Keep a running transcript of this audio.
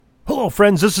Hello,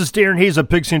 friends. This is Darren Hayes of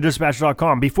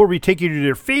PigskinDispatch.com. Before we take you to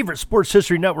your favorite Sports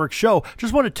History Network show,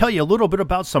 just want to tell you a little bit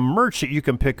about some merch that you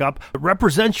can pick up that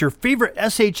represents your favorite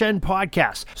SHN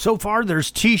podcast. So far, there's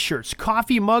t-shirts,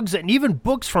 coffee mugs, and even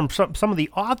books from some of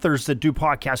the authors that do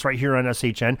podcasts right here on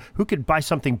SHN. Who could buy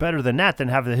something better than that, than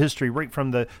have the history right from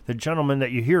the gentleman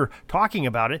that you hear talking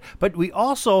about it? But we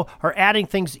also are adding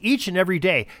things each and every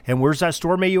day. And where's that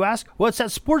store, may you ask? Well, it's at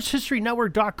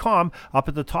SportsHistoryNetwork.com. Up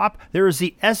at the top, there is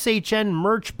the SHN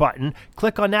merch button.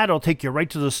 Click on that. It'll take you right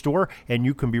to the store, and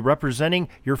you can be representing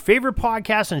your favorite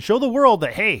podcast and show the world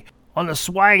that, hey, on the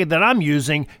swag that I'm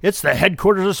using, it's the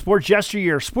headquarters of sports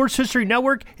yesteryear, Sports History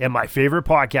Network, and my favorite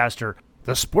podcaster,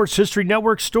 the Sports History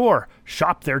Network store.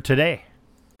 Shop there today.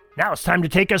 Now it's time to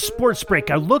take a sports break,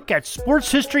 a look at sports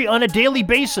history on a daily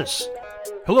basis.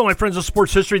 Hello, my friends of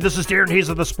sports history. This is Darren Hayes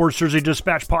of the Sports Jersey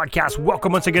Dispatch podcast.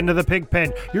 Welcome once again to the Pig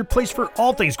Pen, your place for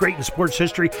all things great in sports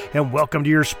history, and welcome to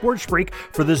your sports break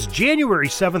for this January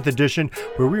 7th edition,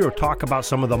 where we will talk about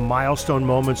some of the milestone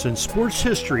moments in sports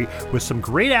history with some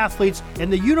great athletes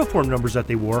and the uniform numbers that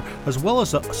they wore, as well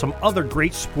as some other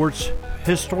great sports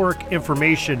historic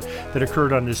information that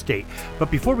occurred on this date.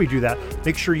 But before we do that,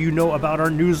 make sure you know about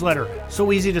our newsletter.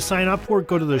 So easy to sign up for.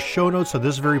 Go to the show notes of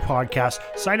this very podcast,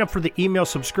 sign up for the email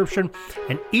subscription,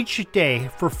 and each day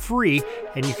for free,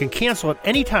 and you can cancel at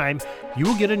any time, you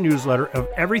will get a newsletter of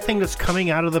everything that's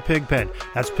coming out of the Pig Pen.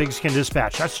 That's Pigskin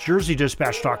Dispatch. That's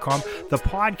JerseyDispatch.com, the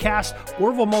podcast,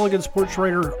 Orville Mulligan Sports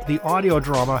Writer, the audio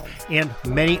drama, and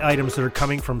many items that are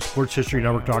coming from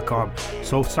SportsHistoryNetwork.com.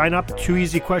 So sign up, 2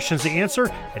 easy questions to answer,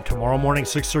 and tomorrow morning,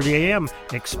 6:30 a.m.,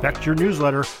 expect your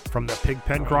newsletter from the Pig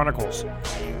Pen Chronicles.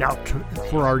 Now,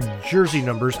 for our jersey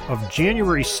numbers of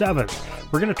January 7th,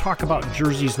 we're going to talk about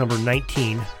jerseys number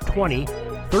 19, 20,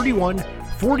 31,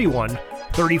 41,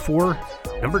 34,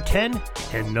 number 10,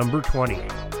 and number 20.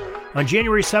 On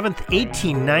January 7th,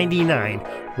 1899,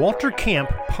 Walter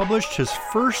Camp published his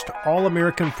first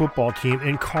All-American football team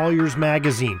in Collier's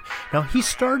magazine. Now, he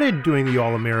started doing the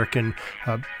All-American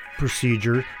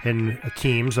procedure in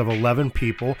teams of 11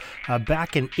 people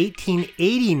back in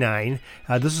 1889.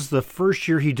 This is the first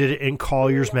year he did it in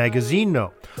Collier's magazine,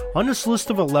 though. On this list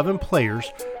of 11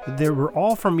 players, they were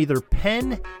all from either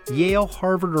Penn, Yale,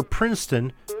 Harvard, or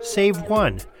Princeton, save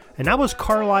one, and that was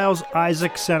Carlisle's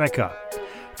Isaac Seneca.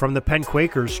 From the Penn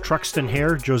Quakers, Truxton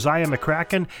Hare, Josiah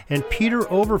McCracken, and Peter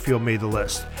Overfield made the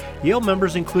list. Yale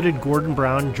members included Gordon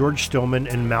Brown, George Stillman,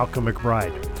 and Malcolm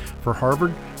McBride. For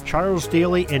Harvard, Charles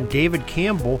Daly and David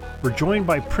Campbell were joined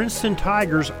by Princeton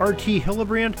Tigers R.T.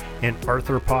 Hillebrand and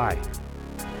Arthur Pye.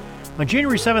 On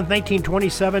January 7,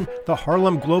 1927, the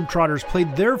Harlem Globetrotters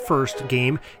played their first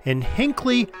game in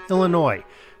Hinckley, Illinois.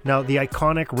 Now, the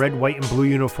iconic red, white, and blue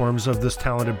uniforms of this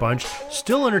talented bunch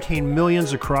still entertain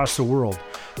millions across the world.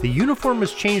 The uniform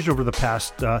has changed over the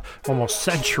past almost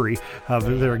century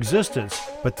of their existence,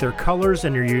 but their colors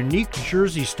and their unique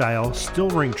jersey style still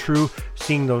ring true,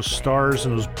 seeing those stars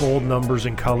and those bold numbers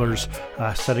and colors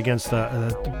set against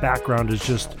the background is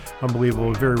just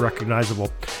unbelievable, very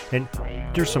recognizable. And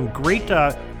there's some great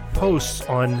posts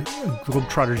on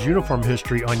Globetrotters uniform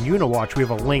history on Uniwatch. We have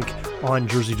a link on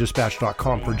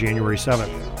JerseyDispatch.com for January 7th.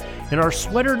 And our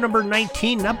sweater number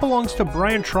 19, that belongs to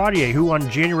Brian Trottier, who on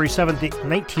January 7th,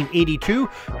 1982,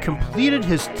 completed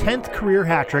his 10th career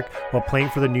hat trick while playing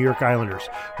for the New York Islanders.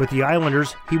 With the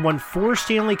Islanders, he won 4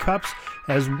 Stanley Cups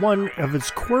as one of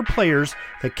its core players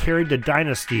that carried the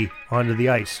dynasty onto the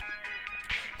ice.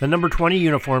 The number 20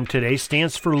 uniform today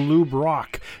stands for Lou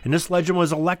Brock, and this legend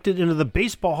was elected into the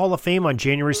Baseball Hall of Fame on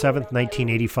January 7th,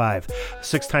 1985. A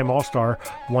 6-time All-Star,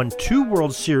 won 2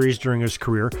 World Series during his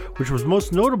career, which was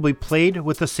most notably played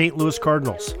with the St. Louis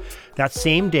Cardinals. That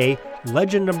same day,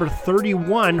 legend number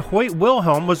 31, Hoyt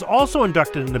Wilhelm, was also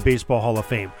inducted in the Baseball Hall of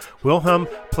Fame. Wilhelm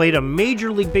played a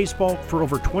Major League Baseball for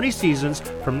over 20 seasons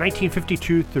from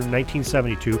 1952 through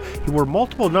 1972. He wore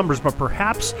multiple numbers, but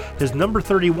perhaps his number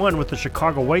 31 with the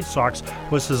Chicago White Sox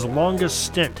was his longest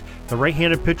stint. The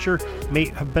right-handed pitcher may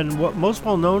have been most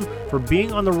well known for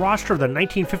being on the roster of the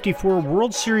 1954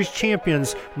 World Series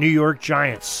champions New York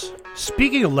Giants.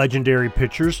 Speaking of legendary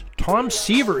pitchers, Tom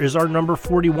Seaver is our number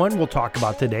 41 we'll talk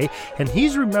about today, and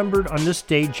he's remembered on this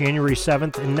day, January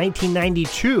 7th in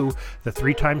 1992. The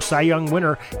 3-time Cy Young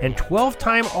winner and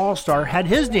 12-time All-Star had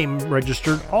his name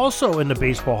registered also in the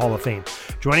Baseball Hall of Fame.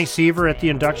 Joining Seaver at the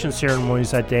induction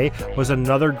ceremonies that day was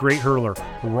another great hurler,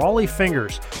 Rollie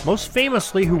Fingers, most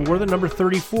famously who wore the number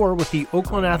 34 with the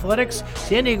Oakland Athletics,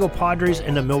 San Diego Padres,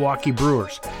 and the Milwaukee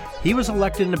Brewers. He was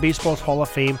elected into baseball's Hall of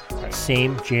Fame that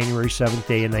same January 7th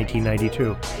day in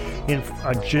 1992. In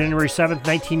January 7th,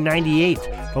 1998,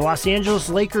 the Los Angeles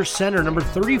Lakers center, number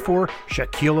 34,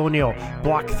 Shaquille O'Neal,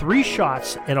 blocked 3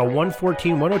 shots in a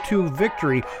 114-102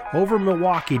 victory over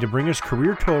Milwaukee to bring his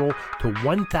career total to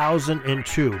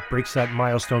 1,002. Breaks that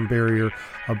milestone barrier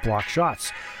of blocked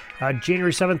shots.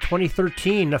 January 7,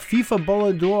 2013, the FIFA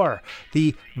Ballon d'Or.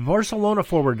 The Barcelona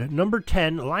forward, number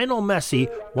 10, Lionel Messi,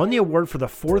 won the award for the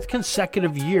 4th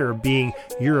consecutive year, being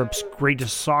Europe's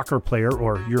greatest soccer player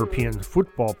or European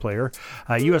football player.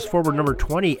 U.S. forward number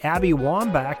 20, Abby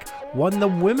Wambach, won the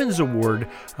Women's Award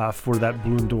for that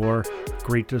Ballon d'Or,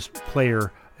 greatest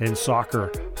player in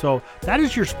soccer. So that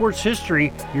is your sports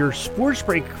history, your sports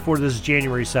break for this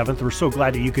January 7th. We're so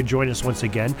glad that you could join us once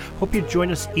again. Hope you join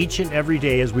us each and every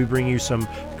day as we bring you some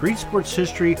great sports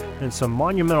history and some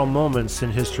monumental moments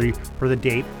in history for the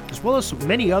date, as well as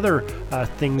many other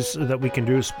things that we can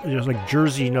do, like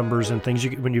jersey numbers and things.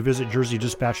 When you visit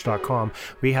jerseydispatch.com,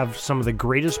 we have some of the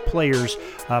greatest players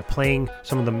playing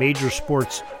some of the major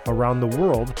sports around the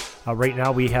world. Right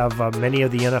now we have many of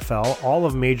the NFL, all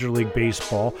of Major League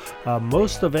Baseball,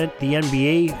 most of it, the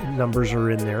NBA numbers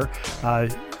are in there.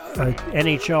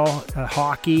 NHL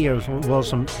hockey, as well as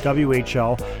some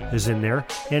WHL is in there,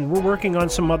 and we're working on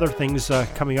some other things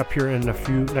coming up here in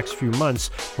next few months,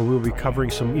 where we'll be covering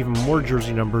some even more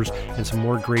jersey numbers and some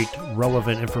more great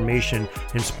relevant information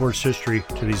in sports history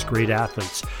to these great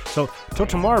athletes. So till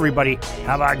tomorrow, everybody,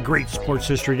 have a great sports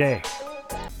history day.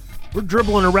 We're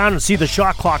dribbling around and see the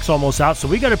shot clock's almost out, so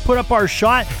we got to put up our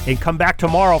shot and come back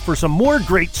tomorrow for some more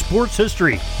great sports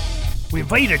history. We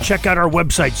invite you to check out our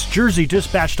websites,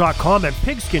 jerseydispatch.com and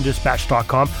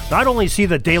pigskindispatch.com. Not only see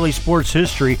the daily sports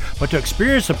history, but to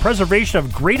experience the preservation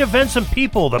of great events and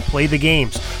people that play the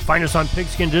games. Find us on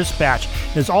Pigskin Dispatch.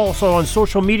 It's also on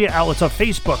social media outlets of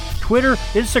Facebook, Twitter,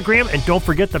 Instagram, and don't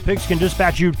forget the Pigskin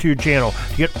Dispatch YouTube channel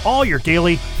to get all your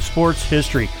daily sports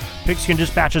history. Pigskin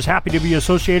Dispatch is happy to be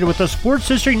associated with the Sports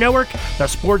History Network, the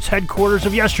sports headquarters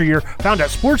of yesteryear, found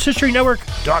at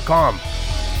sportshistorynetwork.com.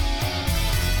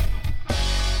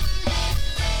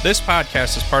 This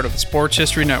podcast is part of the Sports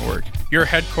History Network, your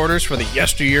headquarters for the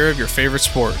yesteryear of your favorite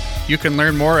sport. You can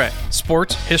learn more at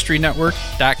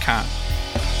sportshistorynetwork.com.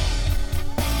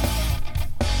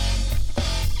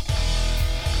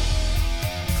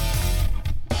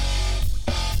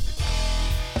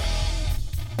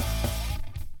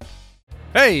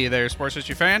 Hey there, sports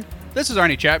history fan. This is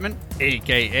Arnie Chapman,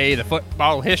 aka the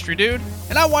Football History Dude,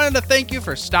 and I wanted to thank you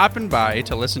for stopping by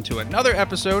to listen to another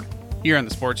episode here on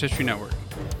the Sports History Network.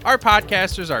 Our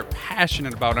podcasters are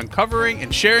passionate about uncovering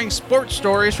and sharing sports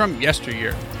stories from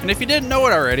yesteryear. And if you didn't know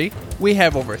it already, we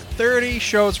have over 30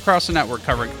 shows across the network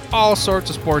covering all sorts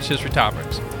of sports history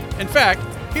topics. In fact,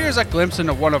 here's a glimpse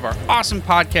into one of our awesome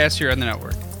podcasts here on the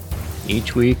network.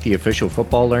 Each week, the official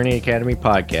Football Learning Academy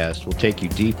podcast will take you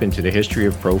deep into the history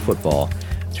of pro football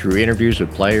through interviews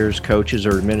with players, coaches,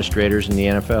 or administrators in the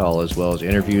NFL, as well as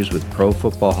interviews with Pro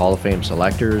Football Hall of Fame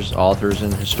selectors, authors,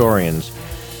 and historians.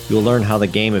 You'll learn how the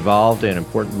game evolved and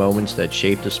important moments that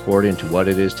shaped the sport into what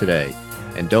it is today.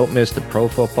 And don't miss the Pro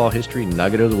Football History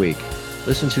Nugget of the Week.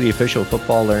 Listen to the official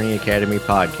Football Learning Academy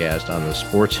podcast on the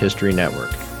Sports History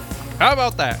Network. How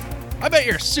about that? I bet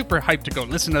you're super hyped to go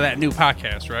listen to that new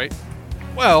podcast, right?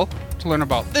 Well, to learn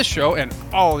about this show and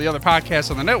all the other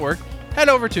podcasts on the network, head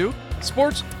over to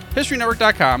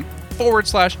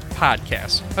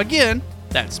sportshistorynetwork.com/podcast. Again,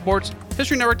 that's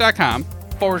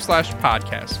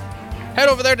sportshistorynetwork.com/podcast. Head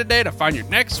over there today to find your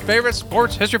next favorite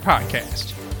sports history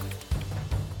podcast.